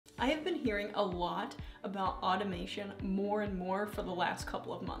I have been hearing a lot about automation more and more for the last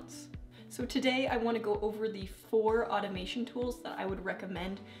couple of months. So today I want to go over the 4 automation tools that I would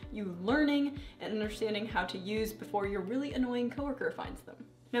recommend you learning and understanding how to use before your really annoying coworker finds them.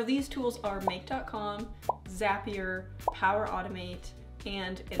 Now these tools are Make.com, Zapier, Power Automate,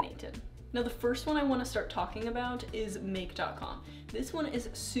 and Innated. Now the first one I want to start talking about is Make.com. This one is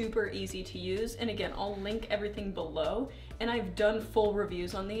super easy to use, and again, I'll link everything below, and I've done full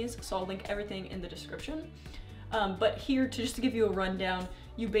reviews on these, so I'll link everything in the description. But here, just to give you a rundown,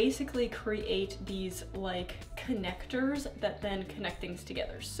 you basically create these like connectors that then connect things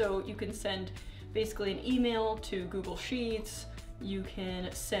together. So you can send basically an email to Google Sheets, you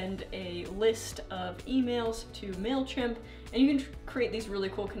can send a list of emails to MailChimp, and you can create these really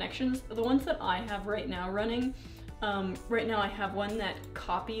cool connections. The ones that I have right now running, right now I have one that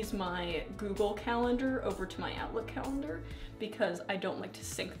copies my Google Calendar over to my Outlook calendar because I don't like to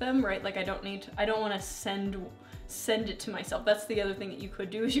sync them, right? Like I don't want to send it to myself. That's the other thing that you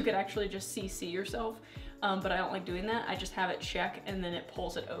could do, is you could actually just CC yourself, but I don't like doing that. I just have it check and then it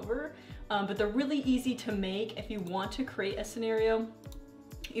pulls it over. But they're really easy to make. If you want to create a scenario,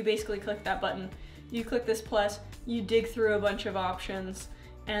 you basically click that button, you click this plus, you dig through a bunch of options,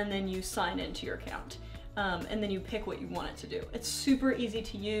 and then you sign into your account. And then you pick what you want it to do. It's super easy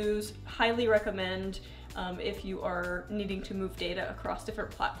to use, highly recommend if you are needing to move data across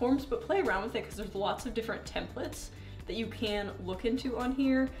different platforms, but play around with it because there's lots of different templates that you can look into on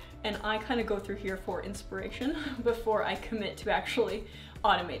here, and I kind of go through here for inspiration before I commit to actually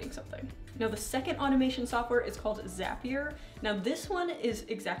automating something. Now the second automation software is called Zapier. Now this one is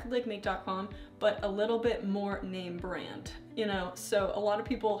exactly like Make.com, but a little bit more name brand, you know? So a lot of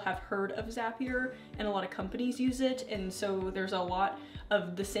people have heard of Zapier and a lot of companies use it, and so there's a lot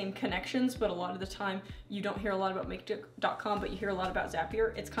of the same connections, but a lot of the time you don't hear a lot about Make.com, but you hear a lot about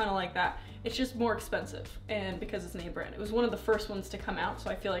Zapier. It's kind of like that. It's just more expensive, and because it's name brand. It was one of the first ones to come out,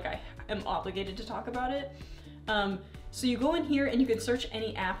 so I feel like I am obligated to talk about it. So you go in here and you can search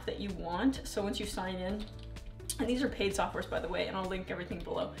any app that you want. So once you sign in, and these are paid softwares by the way, and I'll link everything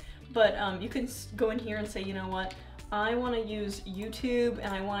below, but you can go in here and say, you know what, I want to use YouTube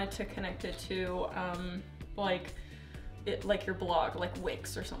and I want it to connect it to like your blog, like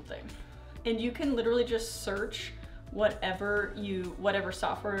Wix or something. And you can literally just search whatever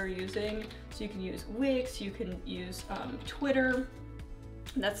software you're using. So you can use Wix, you can use Twitter.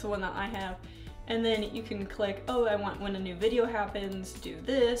 That's the one that I have. And then you can click, oh, I want when a new video happens, do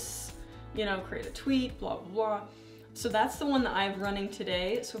this, you know, create a tweet, blah, blah, blah. So that's the one that I have running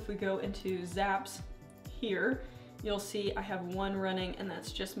today. So if we go into Zaps here, you'll see I have one running, and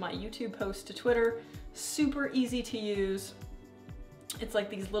that's just my YouTube post to Twitter. Super easy to use. It's like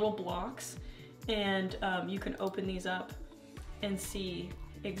these little blocks, and you can open these up and see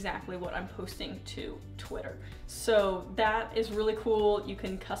exactly what I'm posting to Twitter. So that is really cool. You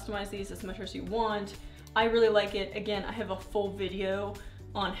can customize these as much as you want. I really like it. Again, I have a full video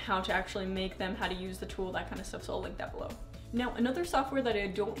on how to actually make them, how to use the tool, that kind of stuff, so I'll link that below. Now, another software that I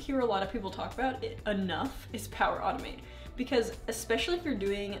don't hear a lot of people talk about enough is Power Automate. Because especially if you're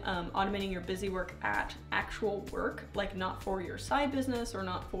doing automating your busy work at actual work, like not for your side business or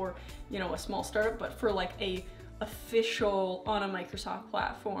not for, you know, a small startup, but for like a official on a Microsoft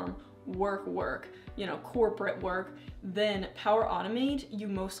platform work, you know, corporate work, then Power Automate, you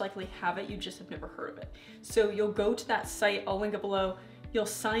most likely have it, you just have never heard of it. So you'll go to that site, I'll link it below, you'll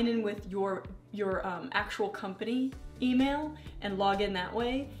sign in with your actual company email and log in that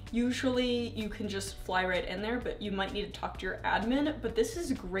way. Usually you can just fly right in there, but you might need to talk to your admin, but this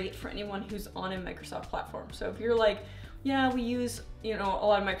is great for anyone who's on a Microsoft platform. So if you're like, yeah, we use, you know, a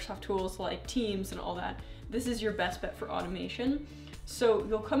lot of Microsoft tools like Teams and all that, this is your best bet for automation. So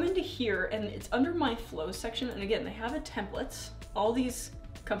you'll come into here and it's under my flows section. And again, they have a templates. All these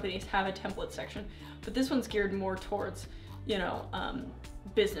companies have a template section, but this one's geared more towards, you know,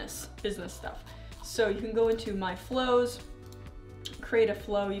 business stuff. So you can go into my flows, create a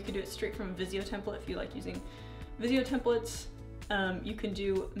flow. You can do it straight from a Visio template if you like using Visio templates. You can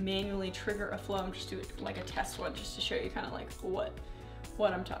do manually trigger a flow. I'm just doing like a test one just to show you kind of like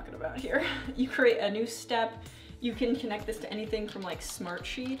what I'm talking about here. You create a new step. You can connect this to anything from like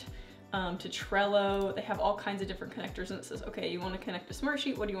Smartsheet to Trello. They have all kinds of different connectors, and it says, okay, you want to connect to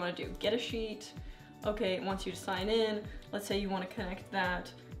Smartsheet. What do you want to do? Get a sheet. Okay, it wants you to sign in. Let's say you want to connect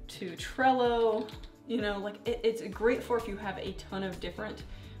that to Trello. You know, like it's great for if you have a ton of different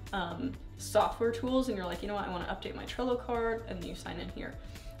software tools and you're like, you know what, I want to update my Trello card, and then you sign in here.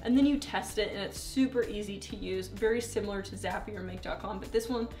 And then you test it, and it's super easy to use, very similar to Zapier or Make.com, but this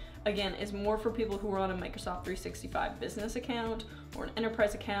one again, is more for people who are on a Microsoft 365 business account or an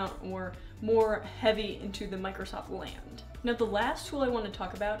enterprise account or more heavy into the Microsoft land. Now, the last tool I want to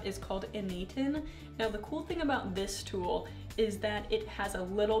talk about is called Innate. Now, the cool thing about this tool is that it has a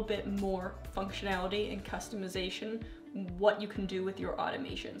little bit more functionality and customization what you can do with your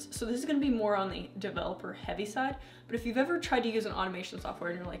automations. So this is going to be more on the developer heavy side, but if you've ever tried to use an automation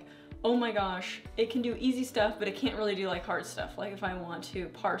software and you're like, oh my gosh, it can do easy stuff, but it can't really do like hard stuff. Like if I want to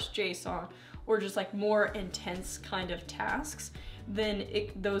parse JSON or just like more intense kind of tasks, then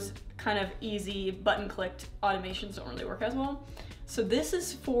those kind of easy button clicked automations don't really work as well. So this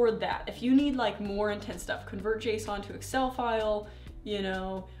is for that. If you need like more intense stuff, convert JSON to Excel file, you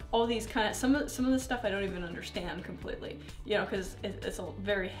know, all these kind of, some of the stuff I don't even understand completely, you know, because it's a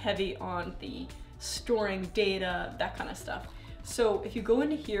very heavy on the storing data, that kind of stuff. So if you go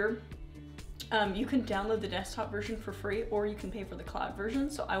into here, you can download the desktop version for free, or you can pay for the cloud version.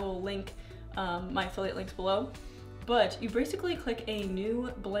 So I will link my affiliate links below. But you basically click a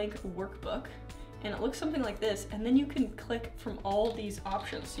new blank workbook, and it looks something like this. And then you can click from all these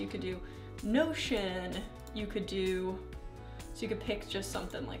options. So you could do Notion, you could do, so you could pick just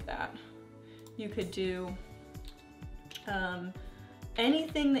something like that. You could do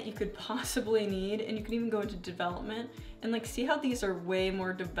anything that you could possibly need, and you can even go into development and like see how these are way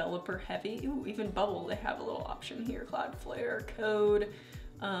more developer heavy. Ooh, even Bubble, they have a little option here, Cloudflare, code,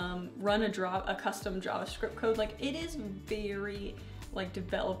 run a custom JavaScript code. Like it is very like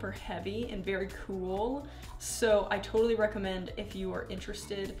developer heavy and very cool. So I totally recommend if you are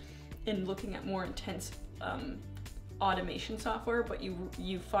interested in looking at more intense automation software, but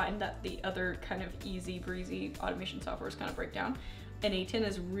you find that the other kind of easy breezy automation software is kind of break down. Innate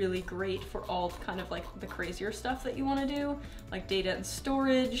is really great for all kind of like the crazier stuff that you want to do, like data and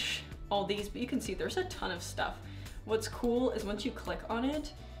storage, all these, but you can see there's a ton of stuff. What's cool is once you click on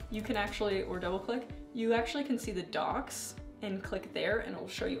it, you can actually, or double click, you actually can see the docs and click there, and it'll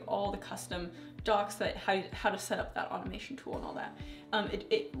show you all the custom docs that how to set up that automation tool and all that.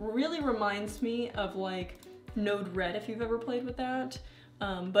 It really reminds me of like Node-RED, if you've ever played with that.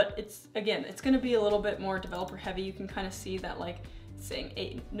 But it's going to be a little bit more developer heavy. You can kind of see that like saying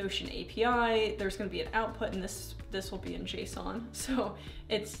a Notion API, there's going to be an output, and this will be in JSON. So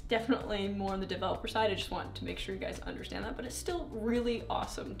it's definitely more on the developer side. I just want to make sure you guys understand that, but it's still really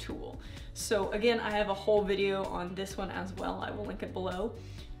awesome tool. So again, I have a whole video on this one as well. I will link it below,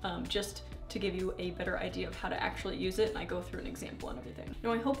 just to give you a better idea of how to actually use it, and I go through an example and everything.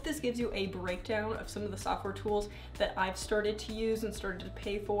 Now, I hope this gives you a breakdown of some of the software tools that I've started to use and started to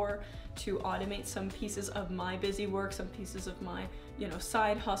pay for to automate some pieces of my busy work, some pieces of my, you know,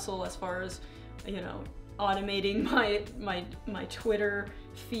 side hustle, as far as, you know, automating my Twitter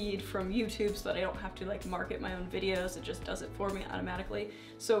feed from YouTube so that I don't have to like market my own videos. It just does it for me automatically.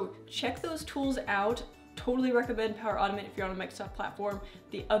 So check those tools out. Totally recommend Power Automate if you're on a Microsoft platform.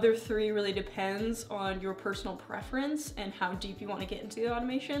 The other three really depends on your personal preference and how deep you want to get into the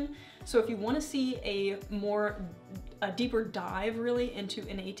automation. So if you want to see a deeper dive really into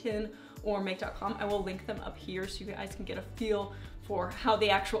Innate or Make.com, I will link them up here so you guys can get a feel for how the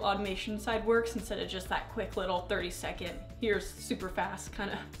actual automation side works instead of just that quick little 30-second, here's super fast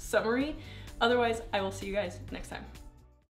kind of summary. Otherwise, I will see you guys next time.